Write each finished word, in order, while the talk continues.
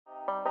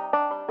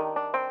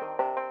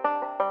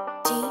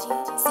BZ3.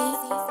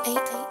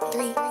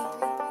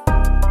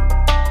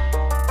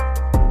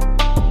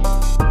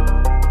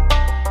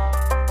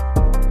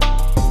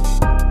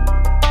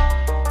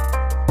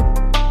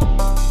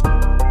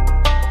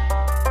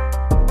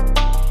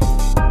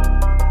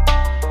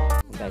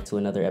 Back to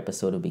another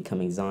episode of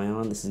Becoming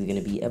Zyon. This is going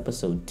to be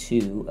episode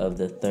 2 of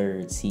the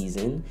 3rd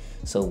season.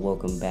 So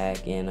welcome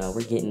back, and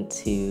we're getting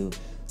to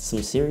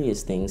some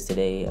serious things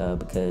today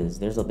because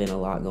there's been a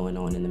lot going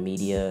on in the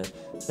media.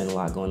 There's been a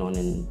lot going on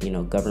in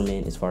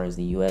government as far as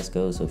the U.S.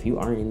 goes. So if you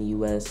aren't in the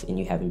U.S. and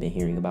you haven't been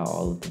hearing about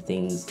all of the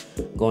things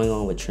going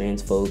on with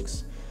trans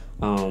folks,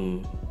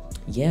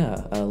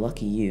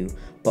 lucky you.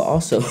 But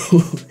also,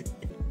 I'm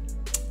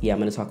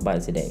going to talk about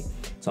it today.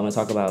 So I'm going to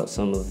talk about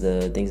some of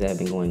the things that have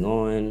been going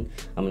on.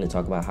 I'm going to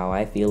talk about how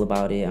I feel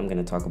about it. I'm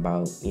going to talk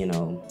about,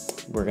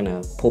 we're going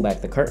to pull back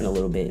the curtain a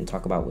little bit and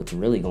talk about what's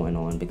really going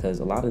on, because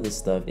a lot of this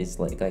stuff is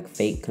like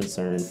fake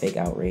concern, fake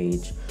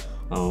outrage,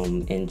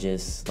 and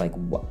just like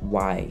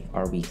why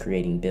are we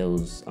creating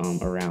bills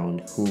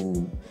around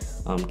who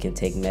can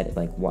take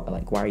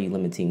why are you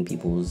limiting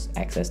people's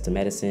access to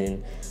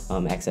medicine,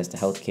 access to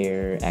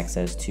healthcare,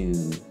 access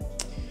to,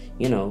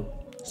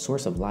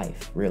 source of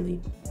life,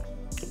 really.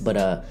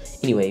 But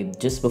anyway,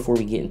 just before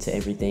we get into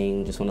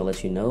everything, just want to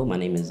let you know my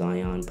name is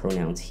Zyon,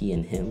 pronouns he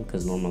and him,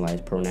 because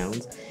normalized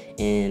pronouns,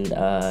 and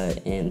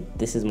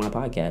this is my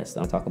podcast.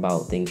 I'll talk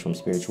about things from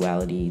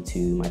spirituality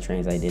to my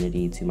trans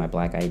identity to my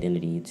black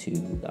identity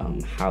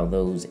to how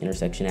those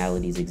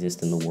intersectionalities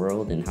exist in the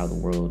world and how the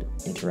world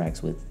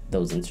interacts with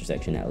those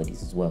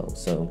intersectionalities as well.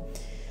 So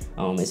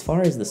as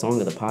far as the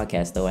song of the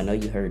podcast, though, I know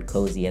you heard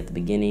Cozy at the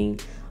beginning.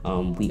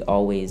 We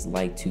always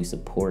like to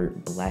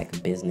support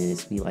black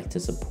business. We like to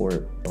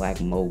support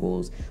black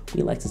moguls.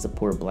 We like to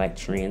support black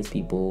trans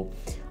people.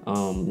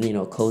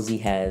 Cozy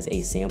has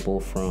a sample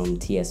from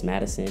T.S.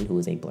 Madison, who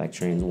is a black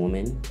trans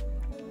woman.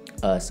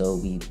 So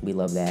we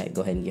love that.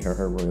 Go ahead and get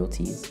her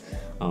royalties.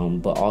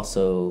 But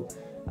also,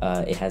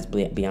 it has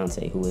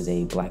Beyonce, who is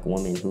a black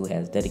woman who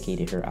has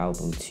dedicated her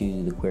album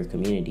to the queer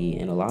community.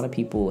 And a lot of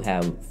people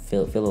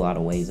feel a lot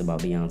of ways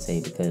about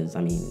Beyonce because,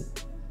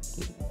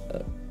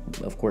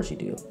 of course you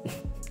do.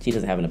 She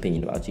doesn't have an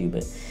opinion about you,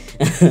 but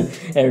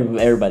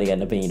everybody got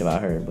an opinion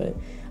about her. But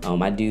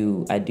I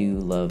do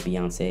love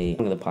Beyonce.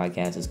 The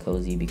podcast is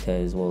Cozy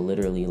because, well,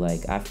 literally,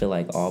 I feel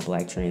like all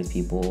black trans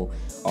people,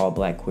 all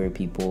black queer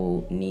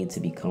people need to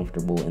be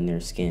comfortable in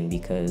their skin,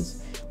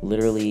 because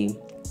literally,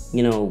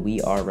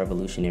 we are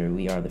revolutionary.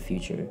 We are the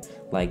future.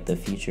 The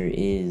future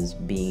is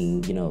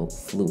being,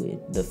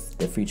 fluid.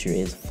 The future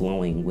is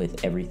flowing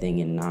with everything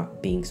and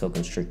not being so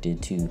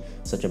constricted to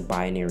such a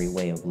binary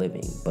way of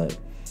living. But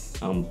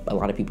a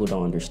lot of people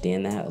don't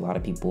understand that. A lot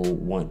of people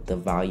want the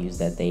values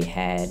that they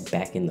had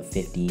back in the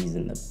 50s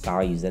and the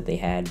values that they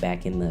had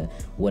back in the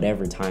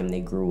whatever time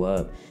they grew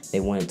up. They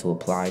want it to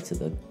apply to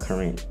the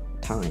current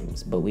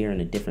times, but we are in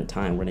a different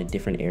time. We're in a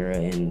different era,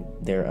 and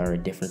there are a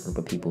different group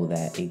of people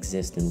that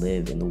exist and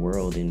live in the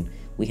world, and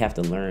we have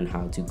to learn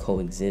how to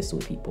coexist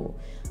with people.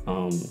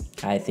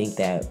 I think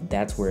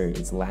that's where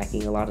it's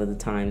lacking a lot of the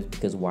times,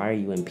 because why are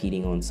you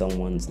impeding on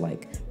someone's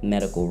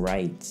medical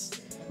rights?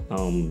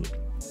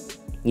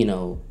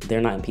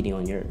 They're not impeding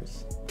on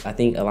yours. I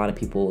think a lot of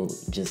people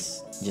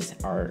just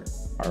are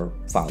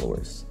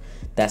followers.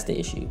 That's the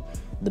issue.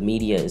 The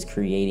media is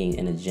creating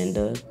an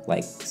agenda,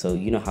 so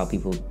how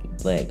people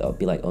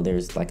be like, oh,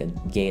 there's a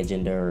gay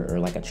agenda or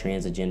a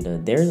trans agenda.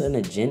 There's an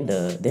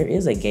agenda. There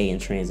is a gay and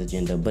trans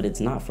agenda, but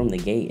it's not from the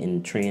gay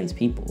and trans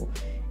people,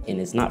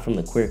 and it's not from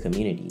the queer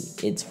community.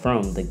 It's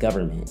from the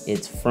government.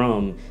 It's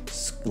from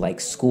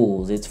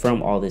schools. It's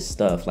from all this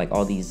stuff,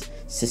 all these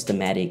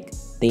systematic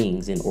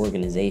things and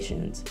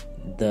organizations.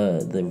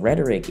 The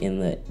rhetoric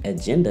and the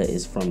agenda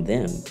is from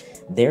them.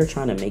 They're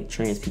trying to make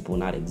trans people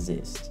not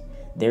exist.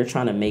 They're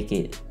trying to make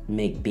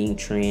being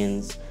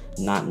trans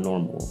not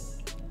normal.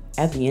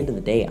 At the end of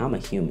the day, I'm a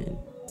human.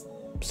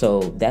 So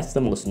that's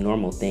the most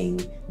normal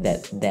thing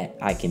that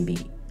I can be,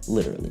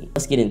 literally.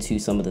 Let's get into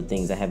some of the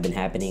things that have been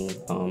happening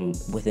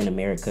within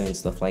America and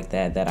stuff like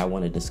that I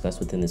want to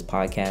discuss within this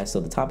podcast. So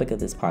the topic of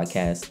this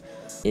podcast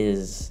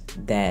is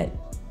that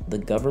the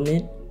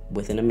government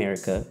within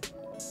America,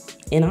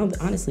 and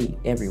honestly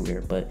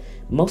everywhere, but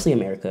mostly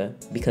America,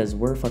 because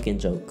we're a fucking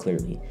joke,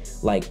 clearly.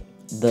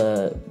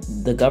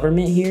 The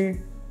government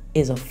here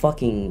is a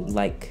fucking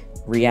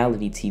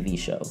reality TV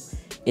show.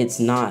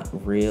 It's not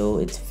real.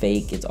 It's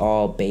fake. It's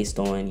all based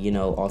on,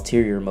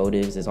 ulterior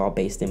motives. It's all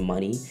based in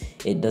money.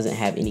 It doesn't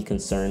have any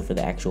concern for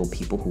the actual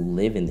people who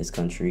live in this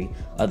country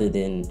other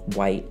than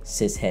white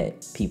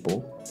cishet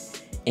people.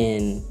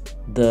 And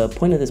the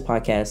point of this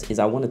podcast is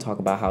I want to talk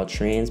about how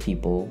trans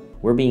people,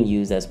 we're being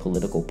used as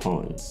political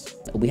pawns.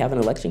 We have an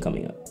election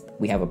coming up.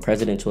 We have a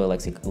presidential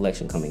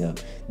election coming up.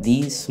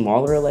 These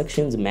smaller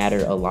elections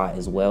matter a lot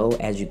as well.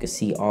 As you can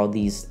see, all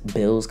these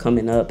bills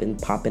coming up and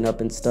popping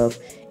up and stuff,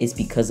 it's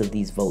because of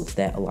these votes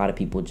that a lot of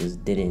people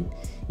just didn't,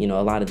 you know,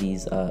 a lot of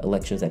these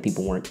elections that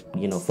people weren't,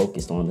 you know,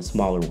 focused on, the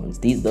smaller ones.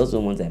 Those are the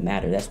ones that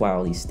matter. That's why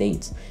all these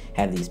states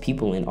have these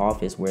people in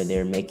office where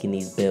they're making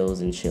these bills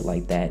and shit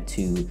like that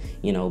to,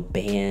 you know,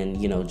 ban,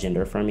 you know,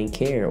 gender affirming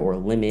care or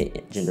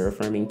limit gender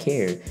affirming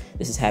care.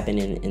 This is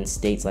happening in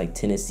states like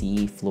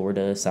Tennessee,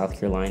 Florida, South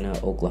Carolina,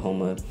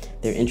 Oklahoma.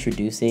 They're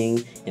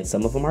introducing, and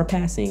some of them are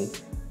passing,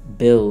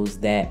 bills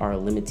that are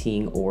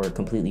limiting or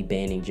completely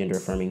banning gender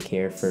affirming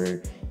care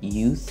for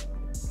youth.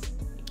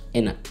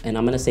 And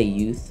I'm gonna say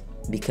youth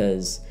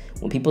because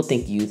when people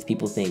think youth,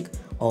 people think,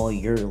 oh,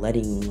 you're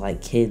letting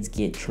like kids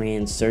get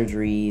trans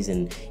surgeries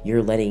and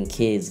you're letting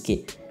kids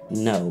get,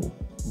 no,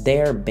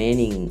 they're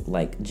banning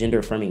like gender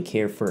affirming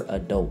care for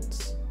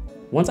adults.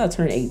 Once I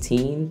turn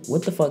 18,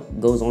 what the fuck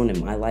goes on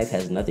in my life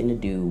has nothing to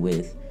do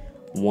with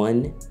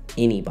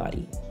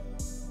anybody,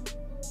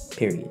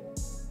 period.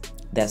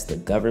 That's the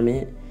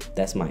government,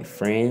 that's my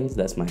friends,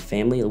 that's my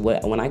family.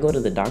 When I go to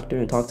the doctor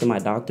and talk to my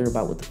doctor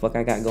about what the fuck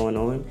I got going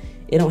on,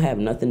 it don't have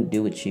nothing to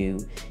do with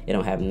you. It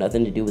don't have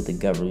nothing to do with the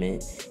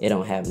government. It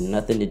don't have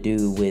nothing to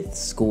do with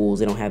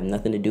schools. It don't have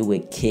nothing to do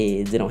with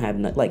kids. It don't have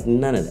like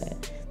none of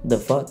that. The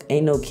fuck?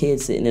 Ain't no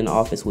kid sitting in the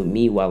office with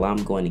me while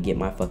I'm going to get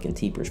my fucking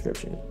tea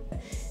prescription.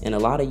 And a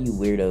lot of you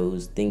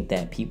weirdos think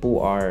that people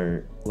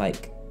are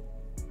like,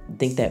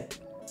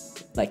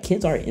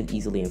 kids are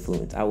easily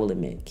influenced. I will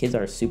admit, kids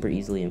are super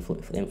easily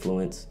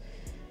influenced.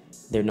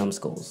 They're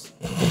numbskulls.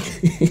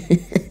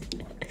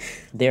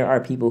 There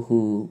are people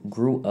who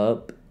grew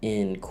up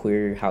in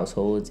queer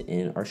households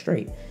and are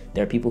straight.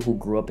 There are people who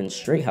grew up in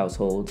straight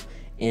households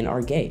and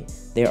are gay.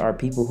 There are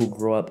people who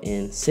grew up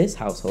in cis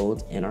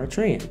households and are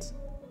trans.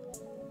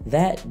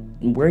 That,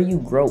 where you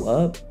grow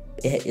up,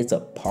 it's a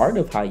part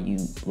of how you,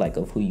 like,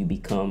 of who you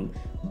become,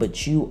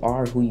 but you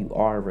are who you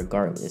are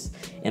regardless.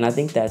 And I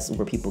think that's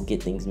where people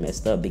get things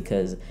messed up,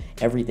 because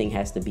everything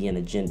has to be an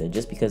agenda.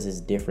 Just because it's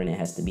different, it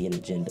has to be an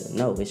agenda.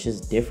 No, it's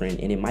just different,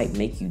 and it might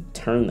make you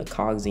turn the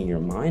cogs in your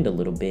mind a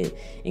little bit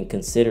and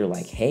consider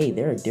like, hey,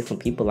 there are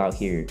different people out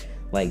here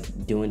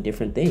like doing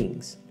different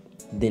things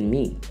than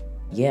me.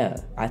 Yeah,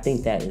 I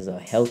think that is a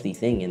healthy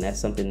thing, and that's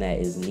something that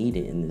is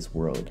needed in this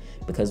world,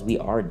 because we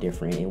are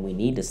different and we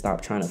need to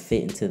stop trying to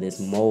fit into this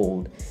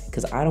mold,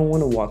 because I don't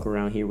want to walk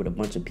around here with a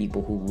bunch of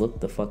people who look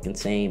the fucking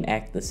same,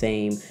 act the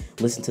same,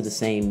 listen to the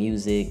same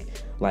music,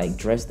 like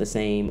dress the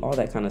same, all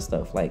that kind of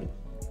stuff. Like,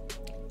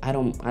 I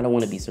don't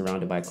want to be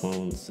surrounded by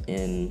clones,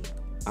 and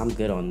I'm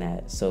good on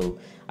that. So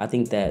I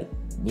think that,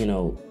 you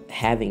know,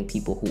 having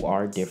people who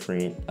are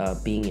different,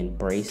 being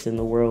embraced in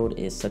the world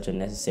is such a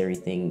necessary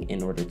thing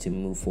in order to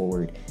move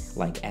forward,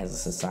 like, as a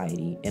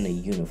society in a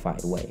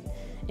unified way.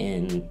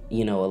 And,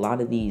 you know, a lot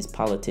of these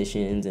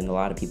politicians and a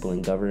lot of people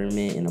in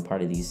government and a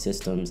part of these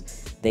systems,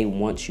 they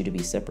want you to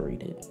be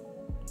separated.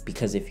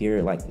 Because if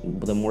you're like,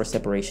 the more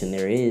separation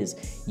there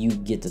is, you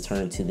get to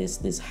turn to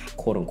this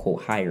quote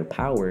unquote higher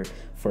power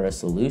for a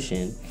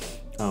solution,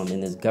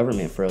 in this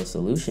government for a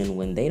solution,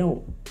 when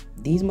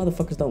these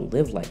motherfuckers don't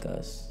live like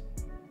us.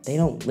 They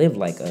don't live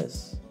like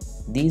us.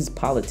 These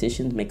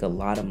politicians make a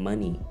lot of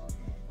money.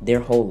 Their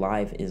whole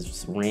life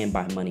is ran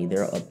by money.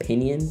 Their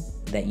opinion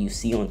that you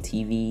see on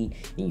TV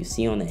and you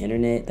see on the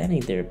internet, that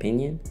ain't their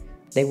opinion.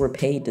 They were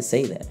paid to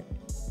say that.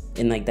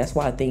 And like, that's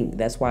why I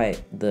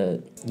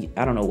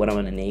don't know what I'm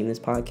going to name this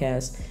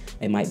podcast.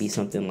 It might be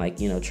something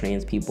like, you know,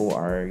 trans people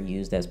are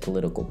used as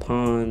political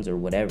pawns or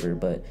whatever,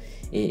 but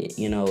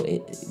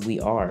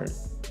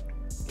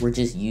we're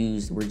just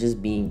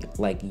being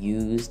like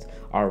used.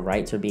 Our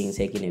rights are being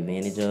taken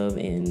advantage of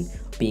and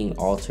being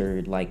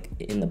altered, like,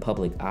 in the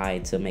public eye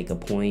to make a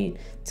point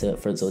so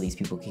these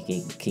people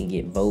can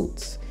get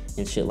votes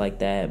and shit like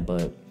that.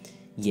 But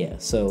yeah,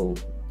 so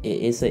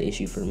it's an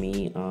issue for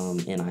me,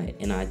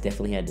 and I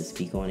definitely had to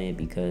speak on it,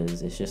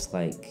 because it's just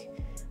like,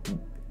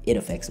 it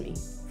affects me,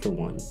 for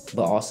one,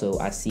 but also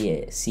I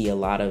see a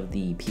lot of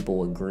the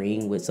people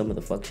agreeing with some of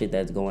the fuck shit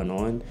that's going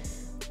on,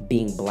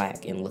 being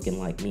black and looking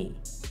like me.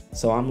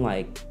 So I'm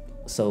like,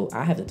 so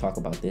I have to talk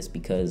about this,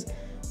 because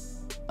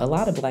a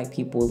lot of black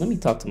people, let me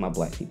talk to my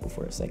black people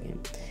for a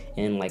second.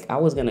 And like, I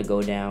was gonna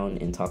go down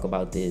and talk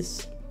about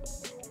this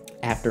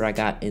after I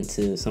got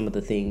into some of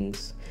the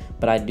things,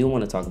 but I do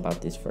want to talk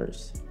about this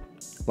first.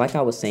 Like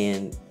I was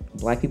saying,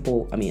 trans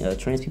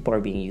people are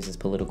being used as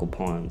political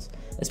pawns,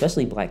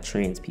 especially black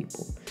trans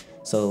people.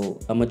 So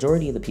a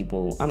majority of the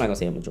people, I'm not gonna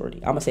say a majority,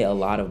 I'm gonna say a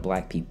lot of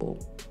black people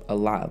are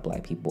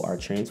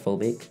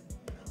transphobic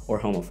or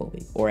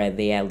homophobic, or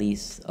they at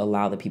least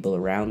allow the people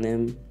around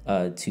them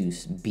to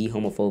be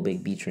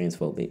homophobic, be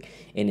transphobic,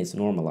 and it's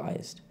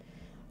normalized.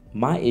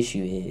 My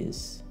issue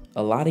is,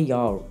 a lot of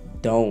y'all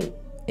don't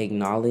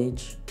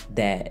acknowledge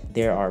that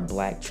there are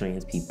black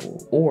trans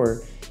people,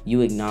 or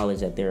you acknowledge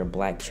that there are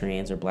black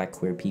trans or black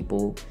queer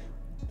people,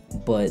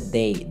 but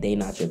they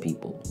not your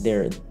people.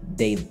 They're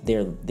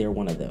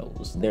one of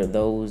those. They're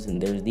those,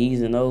 and there's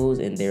these and those,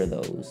 and they're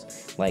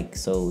those. Like,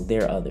 so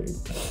they're othered.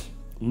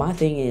 my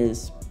thing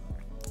is,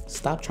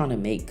 stop trying to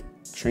make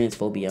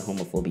transphobia,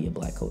 homophobia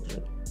black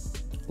culture.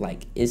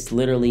 Like, it's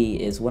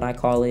literally is what I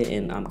call it,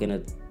 and I'm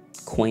gonna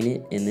coin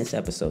it in this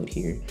episode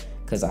here,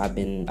 because I've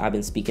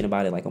been speaking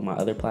about it like on my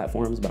other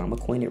platforms, but I'm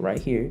gonna coin it right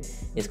here.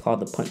 It's called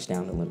the Punch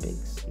Down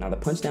Olympics. Now, the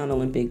Punch Down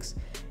Olympics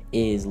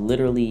is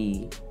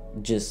literally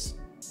just,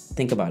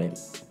 think about it.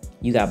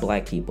 You got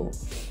black people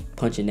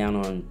punching down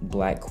on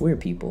black queer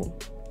people,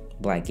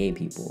 black gay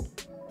people,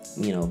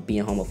 you know,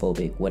 being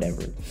homophobic,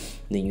 whatever.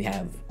 Then you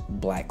have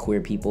black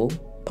queer people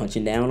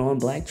punching down on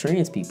black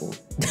trans people.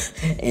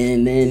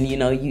 And then, you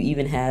know, you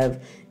even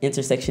have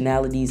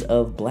intersectionalities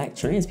of black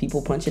trans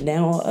people punching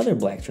down on other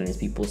black trans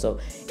people. So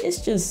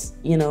it's just,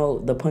 you know,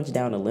 the Punch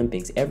Down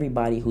Olympics.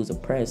 Everybody who's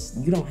oppressed,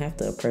 you don't have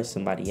to oppress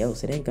somebody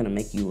else. It ain't gonna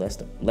make you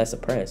less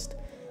oppressed.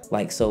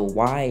 Like, so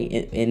why,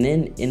 and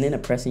then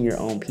oppressing your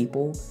own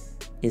people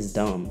is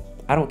dumb.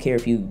 I don't care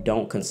if you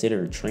don't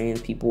consider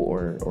trans people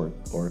or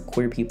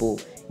queer people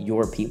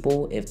your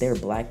people. If they're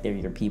black, they're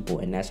your people,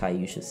 and that's how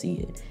you should see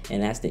it.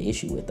 And that's the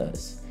issue with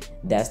us.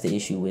 That's the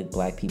issue with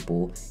black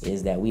people,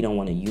 is that we don't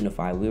want to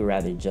unify. We would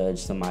rather judge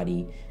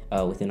somebody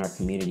within our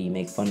community,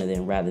 make fun of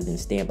them, rather than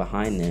stand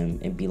behind them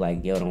and be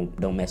like, yo,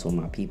 don't mess with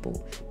my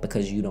people,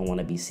 because you don't want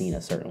to be seen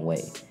a certain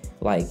way.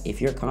 Like, if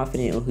you're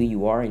confident in who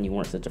you are and you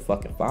weren't such a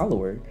fucking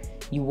follower,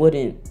 you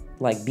wouldn't,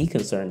 like, be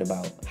concerned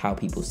about how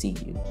people see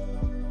you.